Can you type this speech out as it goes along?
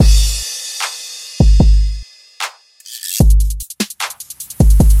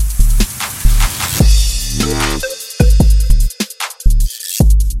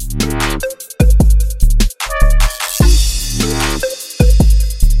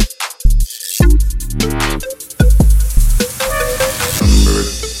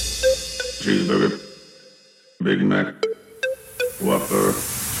Big Mac, Whopper,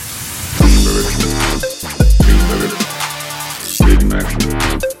 Cheeseburger, Cheeseburger, Big Mac,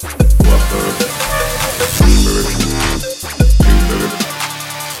 Whopper, Cheeseburger, Cheeseburger,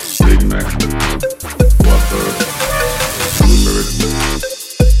 Big Mac, Whopper, Cheeseburger,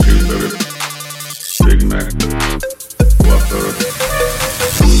 Cheeseburger, Big Mac, Whopper,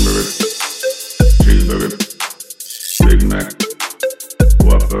 Cheeseburger, Cheeseburger, Big Mac,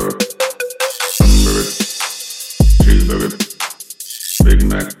 Whopper, Cheeseburger, Cheeseburger, Big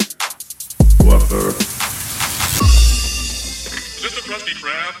Mac, Whopper. Is this the Krusty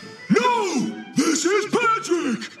Krab? No! This is Patrick!